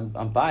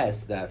 I'm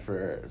biased to that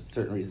for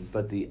certain reasons,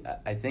 but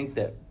I think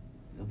that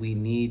we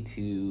need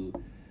to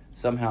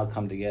somehow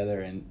come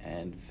together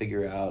and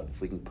figure out if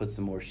we can put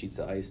some more sheets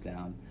of ice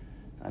down.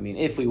 I mean,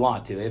 if we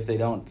want to. If they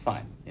don't, it's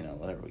fine.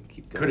 Whatever. We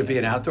keep going. Could it be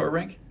an outdoor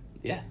rink?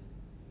 Yeah.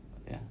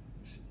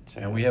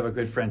 And we have a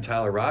good friend,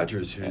 Tyler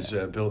Rogers, who's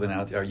building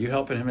out there. Are you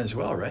helping him as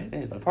well, right?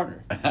 Yeah, my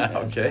partner.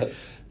 Okay.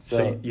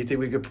 So you think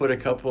we could put a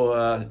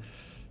couple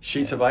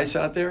sheets of ice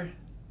out there?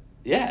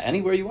 Yeah,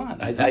 anywhere you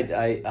want.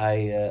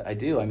 I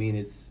do. I mean,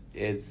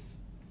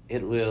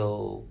 it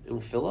will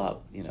fill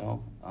up.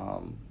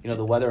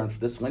 The weather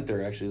this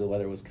winter, actually, the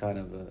weather was kind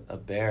of a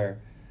bear.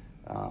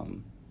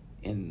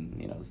 It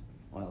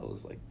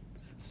was like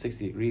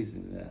 60 degrees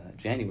in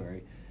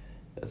January.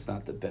 That's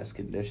not the best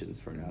conditions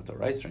for an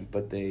outdoor ice rink,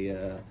 but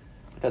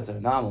that's an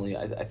anomaly.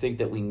 I think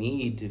that we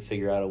need to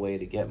figure out a way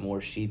to get more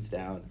sheets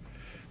down.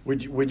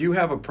 Would you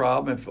have a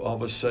problem if all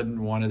of a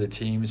sudden one of the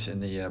teams in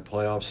the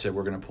playoffs said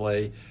we're going to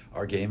play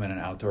our game in an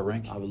outdoor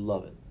rink? I would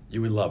love it.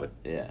 You would love it?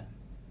 Yeah.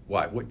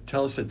 Why?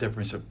 Tell us the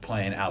difference of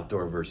playing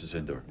outdoor versus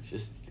indoor.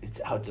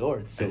 It's outdoor.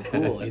 It's so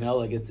cool. I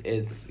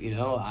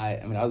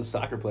was a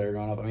soccer player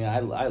growing up. I mean, I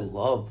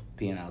love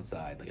being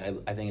outside.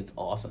 I think it's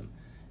awesome,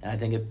 and I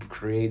think it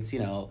creates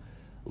a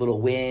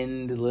little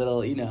wind,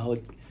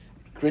 it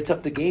grits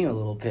up the game a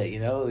little bit.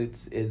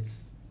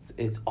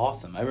 It's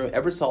awesome. I remember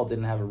Ebersol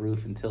didn't have a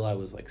roof until I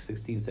was like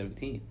 16,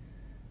 17.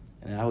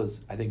 And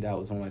I think that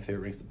was one of my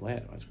favorite rinks to play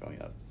at when I was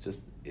growing up.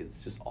 It's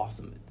just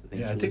awesome.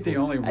 I think the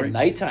only rink at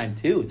nighttime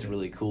too. It's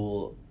really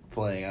cool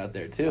playing out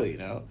there too.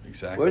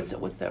 Exactly.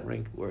 What's that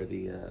rink where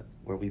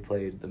we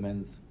played the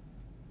men's?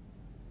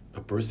 A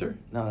Brewster?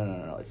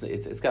 No.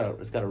 It's got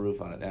a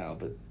roof on it now,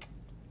 but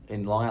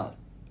in Long Island.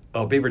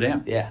 Oh, Beaver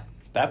Dam. Yeah,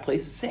 that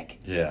place is sick.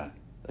 Yeah.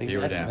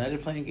 Imagine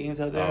playing games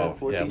out there.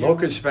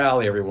 Locust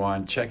Valley,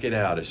 everyone, check it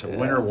out. It's a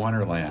winter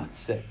wonderland. That's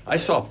sick. I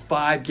saw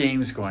 5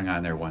 games going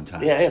on there one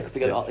time. Yeah, because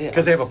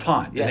they have a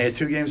pond, and they had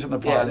 2 games on the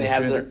pond. Yeah,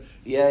 and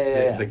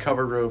they have the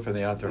covered roof and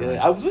the outdoor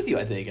rink. I was with you,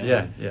 I think.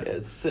 Yeah,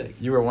 it's sick.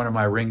 You were one of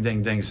my ring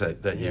ding dings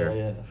that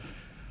year.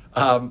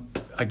 Yeah.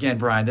 Again,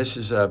 Brian, this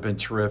has been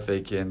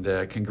terrific,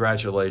 and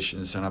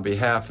congratulations. And on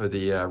behalf of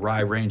the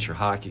Rye Ranger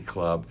Hockey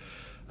Club,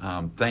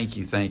 thank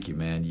you,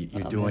 man.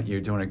 You're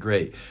doing it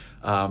great.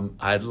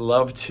 I'd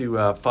love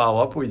to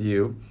follow up with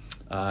you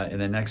in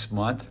the next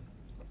month.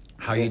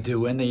 How you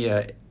do in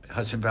the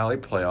Hudson Valley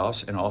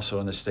playoffs and also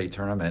in the state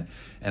tournament,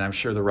 and I'm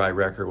sure the Rye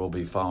Wrecker will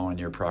be following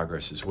your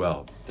progress as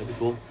well. That'd be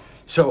cool.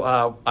 So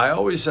I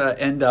always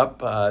end up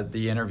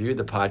the interview,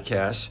 the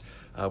podcast,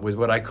 with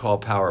what I call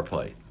power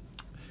play.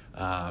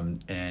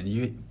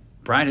 And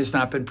Brian has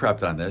not been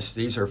prepped on this.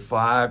 These are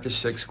 5 to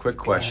 6 quick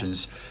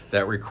questions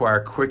that require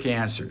quick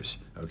answers.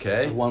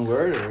 Okay? One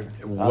word or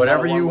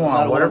whatever you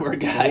want. Whatever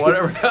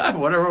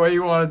way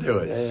you want to do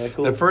it. Yeah,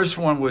 cool. The first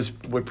one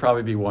would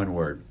probably be one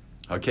word.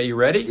 Okay, you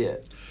ready? Yeah.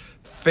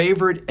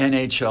 Favorite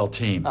NHL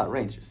team?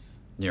 Rangers.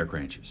 New York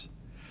Rangers.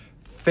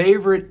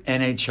 Favorite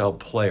NHL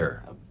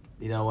player?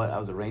 You know what? I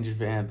was a Ranger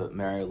fan, but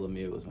Mario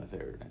Lemieux was my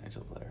favorite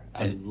NHL player.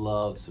 I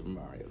loved Super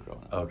Mario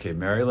growing up. Okay,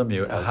 Mario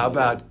Lemieux. How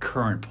about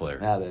current player?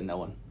 Then no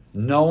one.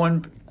 No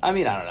one? I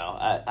mean, I don't know.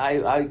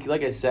 I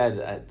like I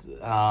said,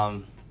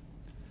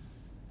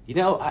 you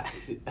know,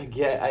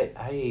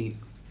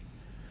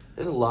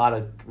 there's a lot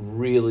of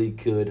really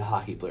good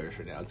hockey players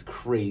right now. It's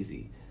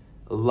crazy.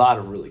 A lot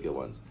of really good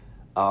ones.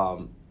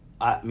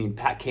 I mean,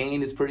 Pat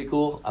Kane is pretty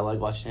cool. I like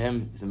watching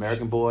him. He's an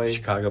American boy.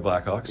 Chicago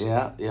Blackhawks.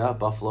 Yeah,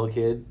 Buffalo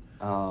kid.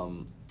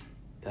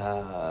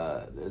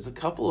 There's a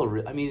couple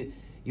of... I mean,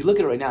 you look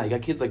at it right now. You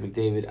got kids like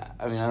McDavid.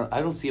 I mean,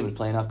 I don't see him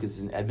play enough because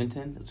he's in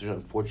Edmonton. It's really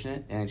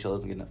unfortunate. NHL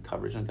doesn't get enough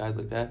coverage on guys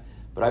like that.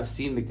 But I've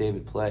seen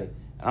McDavid play.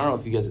 I don't know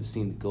if you guys have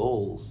seen the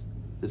goals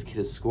this kid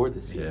has scored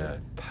this year. Yeah,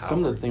 power.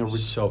 Some of the things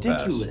are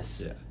ridiculous.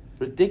 So fast. Yeah.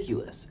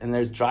 Ridiculous. And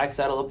there's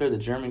Draisaitl up there, the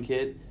German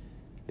kid.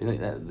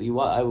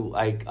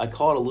 I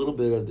caught a little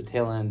bit of the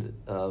tail end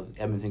of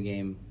Edmonton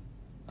game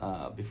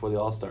before the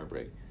All-Star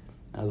break.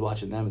 I was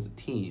watching them as a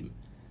team,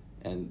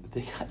 and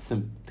they got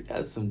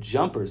some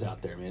jumpers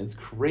out there, man. It's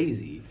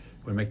crazy.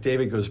 When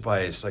McDavid goes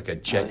by, it's like a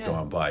jet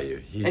going by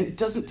you. And it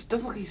doesn't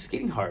look like he's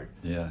skating hard.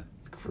 Yeah,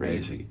 it's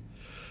crazy.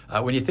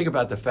 When you think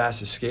about the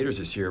fastest skaters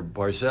this year,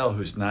 Barzal,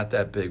 who's not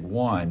that big,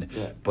 won,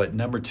 but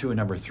number 2 and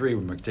number 3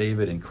 were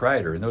McDavid and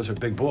Kreider, and those are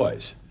big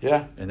boys.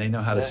 Yeah. And they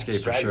know how to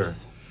skate Striders. for sure.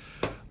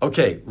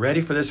 Okay,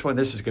 ready for this one?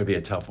 This is going to be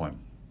a tough one.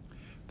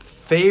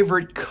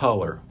 Favorite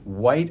color,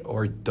 white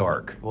or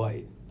dark?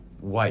 White.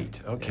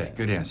 White. Okay,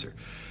 good answer.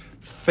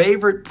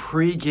 Favorite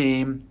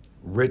pregame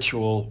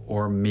ritual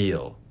or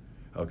meal?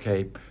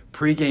 Okay,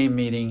 pregame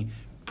meaning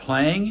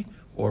playing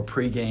or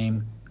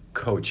pregame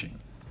coaching?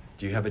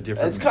 Do you have a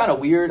different? It's kind of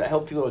weird. I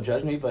hope people don't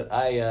judge me, but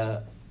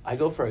I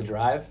go for a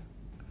drive.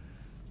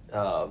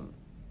 I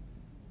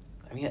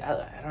mean,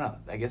 I don't know.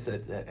 I guess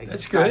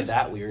it's good. Not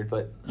that weird,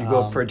 but you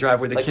go for a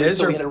drive with the kids.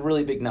 So we had a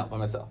really big by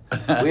myself.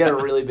 We had a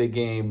really big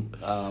game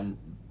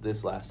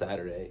this last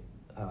Saturday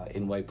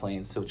in White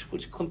Plains, which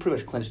pretty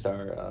much clinched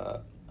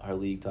our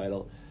league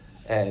title.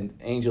 And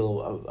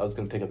Angel, I was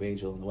going to pick up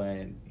Angel on the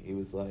way, and he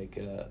was like,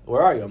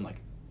 "Where are you?" I'm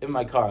like, "In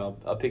my car.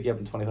 I'll pick you up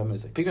in 25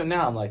 minutes." Like, pick me up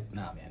now. I'm like,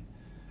 "Nah, man,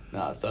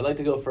 no." So I like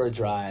to go for a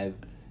drive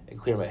and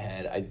clear my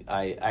head.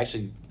 I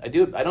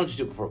do it. I don't just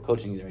do it before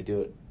coaching either. I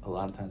do it a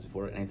lot of times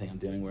before anything I'm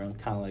doing, where I'm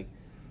kind of like,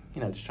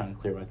 just trying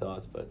to clear my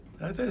thoughts. But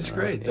that's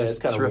great. That's it's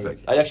terrific.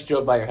 Weird. I actually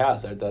drove by your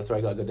house. That's where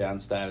I go down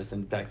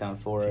Stuyvesant and back down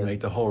Forest. You make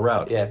the whole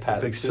route. Yeah,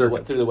 big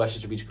circle through the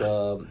Westchester Beach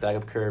Club, back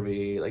up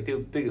Kirby, like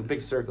do a big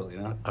circle,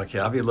 Okay,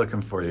 I'll be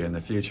looking for you in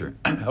the future.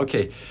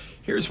 Okay,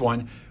 here's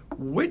one.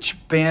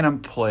 Which Bantam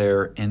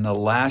player in the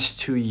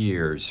last 2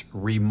 years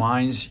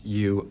reminds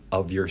you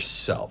of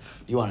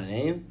yourself? You want a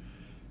name?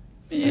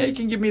 Yeah, you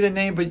can give me the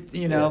name, but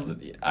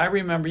I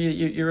remember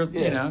you're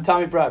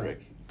Tommy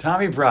Broderick.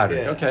 Tommy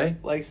Broderick. Yeah. Okay.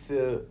 Likes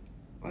to.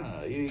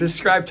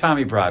 Describe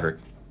Tommy Broderick.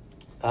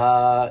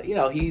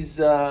 He's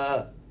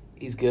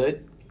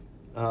good.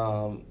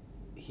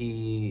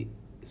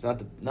 He's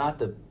not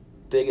the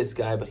biggest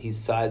guy, but he's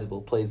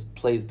sizable. Plays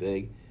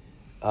big.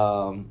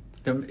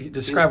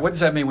 Describe what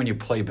does that mean when you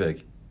play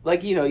big?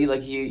 Like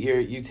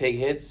you take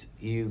hits,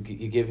 you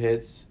give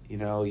hits.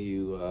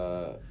 You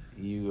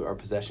are a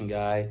possession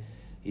guy.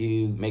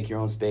 You make your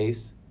own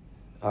space,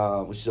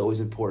 which is always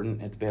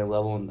important at the band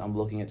level. And I'm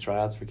looking at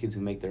tryouts for kids who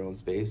make their own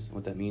space.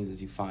 What that means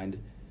is you find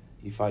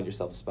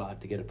yourself a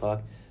spot to get a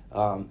puck.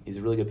 He's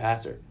a really good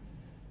passer.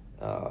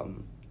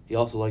 He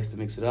also likes to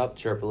mix it up,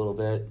 chirp a little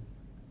bit.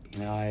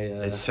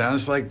 It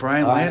sounds like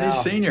Brian Landy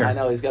Sr. I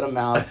know he's got a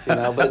mouth,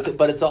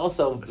 but it's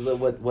also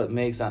what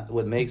makes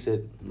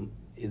it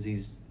is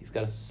he's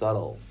got a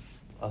subtle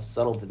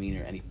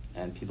demeanor,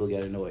 and people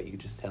get annoyed. You can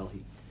just tell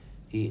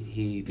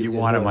you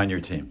want him on your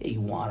team.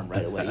 You want him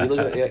right away. You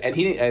look at, and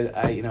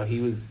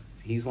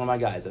he's one of my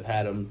guys. I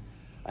had him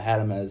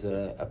as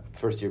a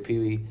first year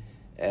peewee,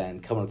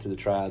 and coming up through the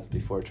tryouts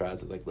before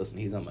tryouts, I was like, listen,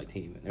 he's on my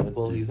team. And they're like,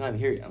 well, he's not even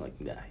here yet. I'm like,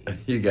 nah,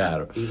 you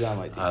got him. He's on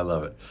my team. I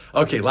love it.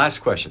 Okay, last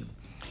question.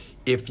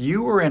 If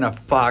you were in a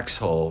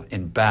foxhole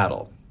in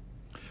battle,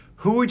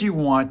 who would you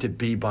want to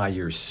be by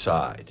your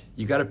side?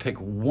 You got to pick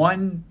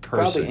one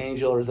person. Probably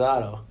Angel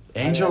Rosado.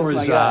 Angel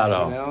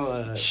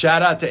Rosado. Guy,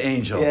 Shout out to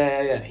Angel.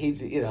 Yeah.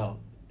 He'd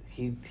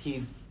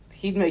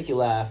make you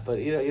laugh, but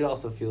you'd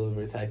also feel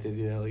protected.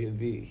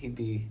 He'd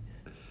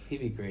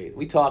be great.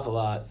 We talk a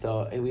lot,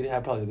 so we'd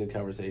have probably a good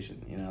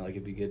conversation.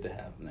 It'd be good to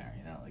have him there.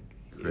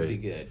 It'd be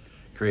good.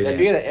 Great. If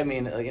you're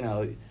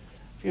gonna,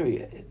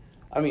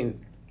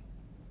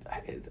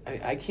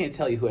 I can't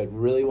tell you who I'd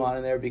really want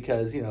in there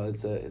because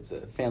it's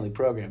a family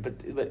program.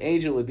 But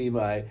Angel would be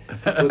my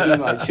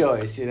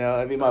choice.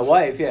 I mean my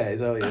wife. Yeah,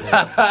 so,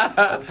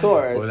 of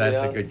course. Well,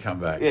 that's a good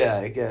comeback. Yeah,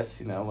 I guess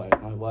my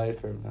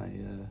wife or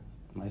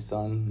my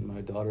son,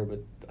 my daughter, but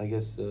I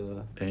guess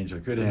Angel,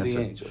 good the answer.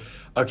 Angel.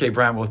 Okay,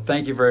 Brian. Well,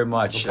 thank you very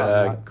much. No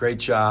problem, Mike. Great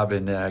job,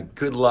 and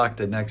good luck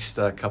the next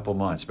couple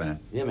months, man.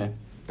 Yeah, man.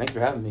 Thanks for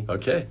having me.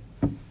 Okay.